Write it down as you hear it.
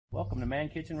Welcome to Man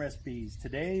Kitchen Recipes.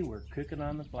 Today we're cooking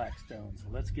on the Blackstone, so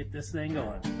let's get this thing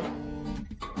going.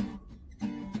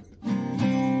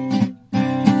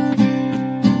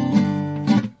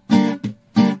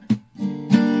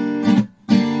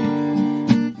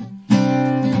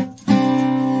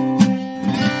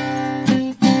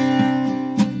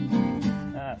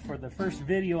 For the first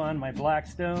video on my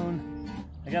Blackstone,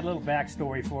 I got a little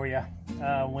backstory for you.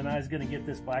 When I was going to get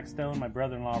this Blackstone, my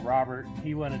brother-in-law Robert,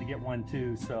 he wanted to get one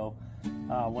too, so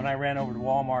when I ran over to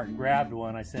Walmart and grabbed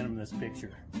one, I sent him this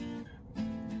picture.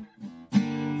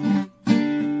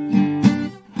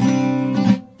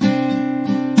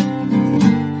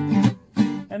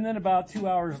 And then about 2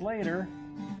 hours later,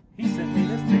 he sent me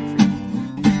this picture.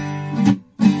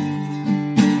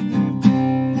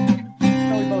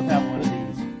 So we both have one of these.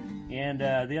 And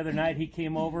the other night he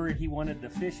came over, he wanted the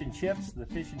fish and chips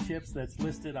that's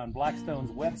listed on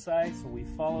Blackstone's website, so we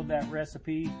followed that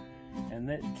recipe and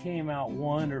that came out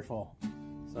wonderful.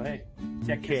 So hey,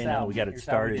 check this out. Okay, now we got it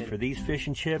started. For these fish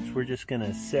and chips, we're just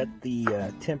gonna set the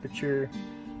temperature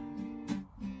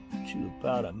to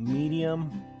about a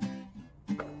medium,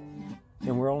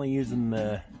 and we're only using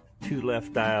the 2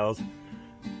 left dials,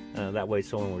 that way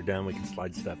so when we're done we can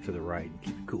slide stuff to the right and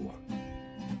keep it cool.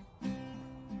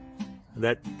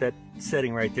 That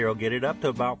setting right there will get it up to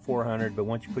about 400, but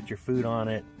once you put your food on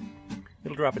it,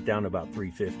 it'll drop it down to about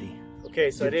 350.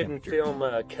 Okay, so I didn't film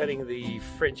cutting the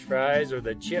French fries or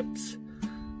the chips,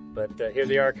 but here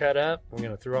they are cut up. We're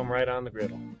going to throw them right on the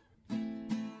griddle.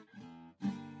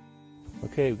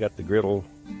 Okay, we've got the griddle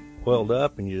oiled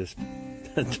up, and you just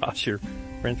toss your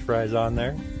French fries on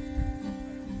there.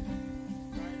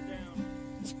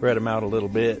 Spread them out a little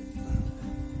bit.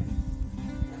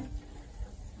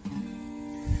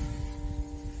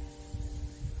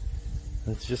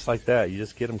 It's just like that. You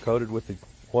just get them coated with the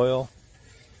oil.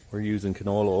 We're using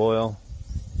canola oil.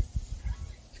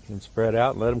 Just get them spread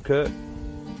out and let them cook.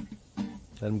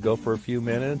 Let them go for a few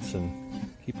minutes and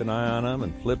keep an eye on them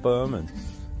and flip them. And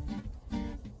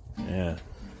yeah,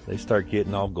 they start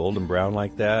getting all golden brown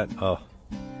like that. Oh,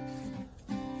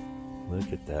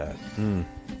 look at that.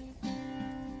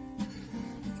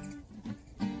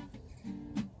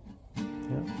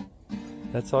 Yeah,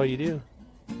 that's all you do.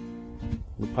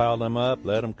 We pile them up,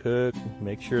 let them cook,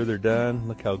 make sure they're done.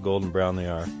 Look how golden brown they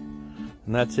are. And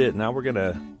that's it. Now we're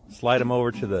gonna slide them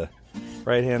over to the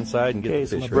right hand side and get the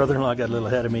fish. Okay, so my brother-in-law got a little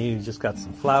ahead of me. He's just got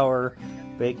some flour,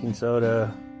 baking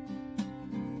soda,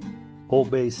 Old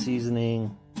Bay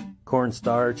seasoning,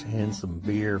 cornstarch, and some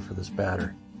beer for this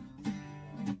batter.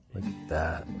 Look at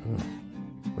that.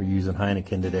 We're using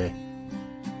Heineken today.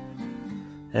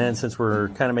 And since we're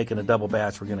kind of making a double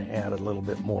batch, we're gonna add a little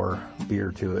bit more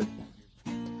beer to it.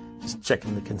 Just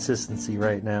checking the consistency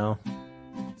right now.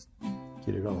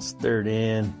 Get it all stirred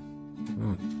in.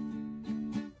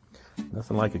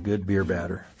 Nothing like a good beer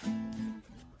batter.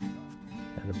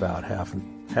 And about half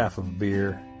of a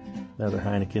beer. Another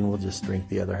Heineken, we'll just drink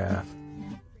the other half.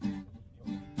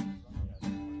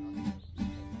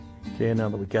 Okay, now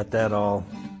that we got that all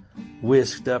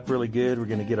whisked up really good, we're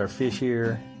gonna get our fish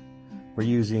here. We're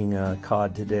using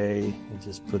cod today. We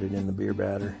just put it in the beer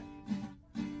batter.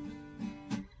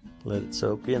 Let it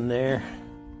soak in there.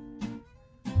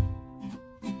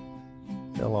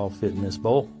 They'll all fit in this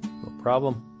bowl, no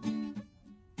problem.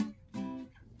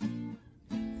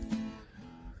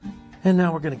 And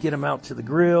now we're going to get them out to the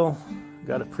grill.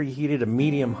 Got it preheated to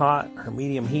medium hot or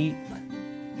medium heat.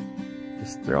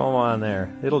 Just throw them on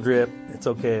there. It'll drip. It's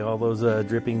okay. All those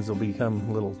drippings will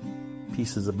become little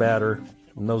pieces of batter,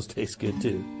 and those taste good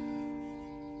too.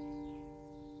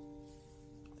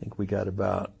 I think we got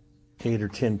about 8 or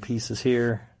 10 pieces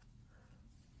here.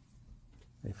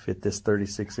 They fit this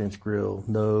 36-inch grill,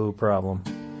 no problem.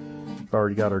 We've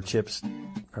already got our chips,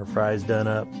 our fries done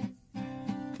up.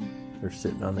 They're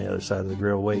sitting on the other side of the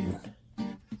grill waiting,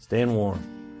 staying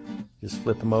warm. Just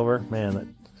flip them over. Man, that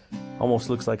almost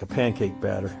looks like a pancake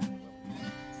batter.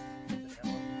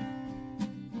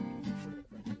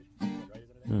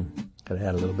 Gotta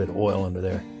add a little bit of oil under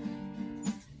there.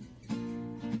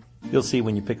 You'll see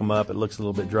when you pick them up, it looks a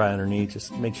little bit dry underneath.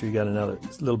 Just make sure you got a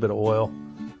little bit of oil.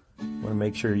 You want to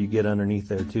make sure you get underneath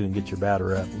there too and get your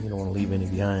batter up. You don't want to leave any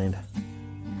behind.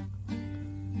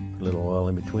 A little oil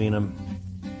in between them.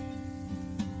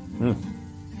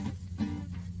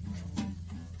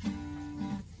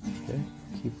 Okay,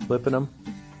 keep flipping them.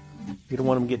 You don't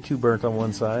want them to get too burnt on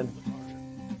one side.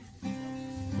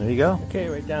 There you go. Okay,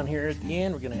 right down here at the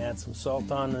end, we're going to add some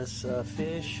salt on this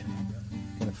fish.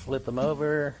 Going to flip them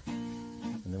over,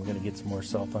 and then we're going to get some more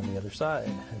salt on the other side,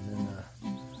 and then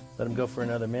let them go for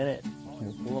another minute, and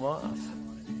we'll pull them off.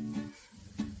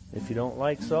 If you don't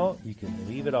like salt, you can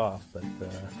leave it off, but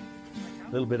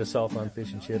a little bit of salt on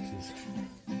fish and chips is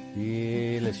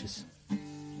delicious.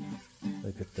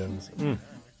 Look at those.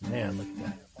 Man, look at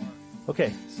that.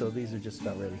 Okay, so these are just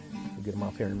about ready. We'll get them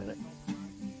off here in a minute.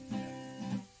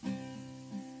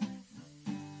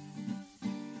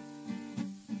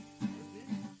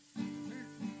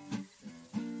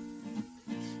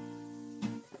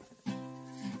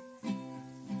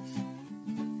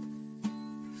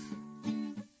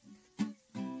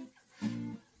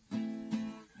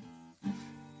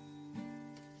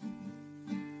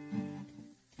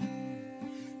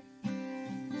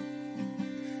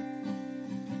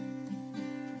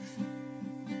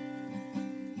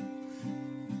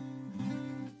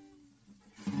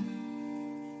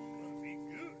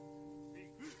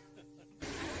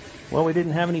 Well, we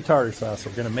didn't have any tartar sauce, so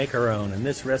we're going to make our own, and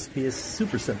this recipe is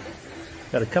super simple.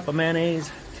 Got a cup of mayonnaise,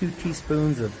 2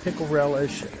 teaspoons of pickle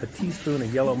relish, a teaspoon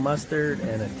of yellow mustard,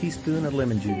 and a teaspoon of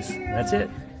lemon juice. That's it.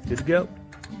 Good to go.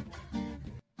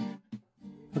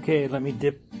 Okay, let me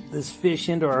dip this fish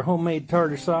into our homemade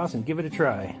tartar sauce and give it a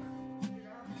try.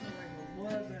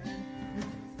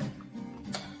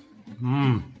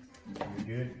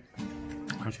 Good.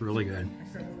 That's really good.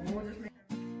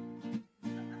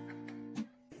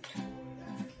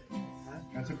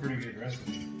 That's a pretty good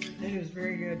recipe. It is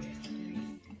very good.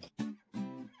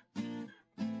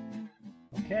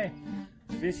 Okay,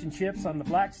 fish and chips on the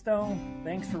Blackstone.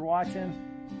 Thanks for watching.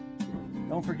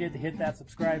 Don't forget to hit that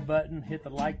subscribe button, hit the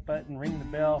like button, ring the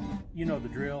bell. You know the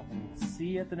drill. And we'll see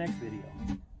you at the next video.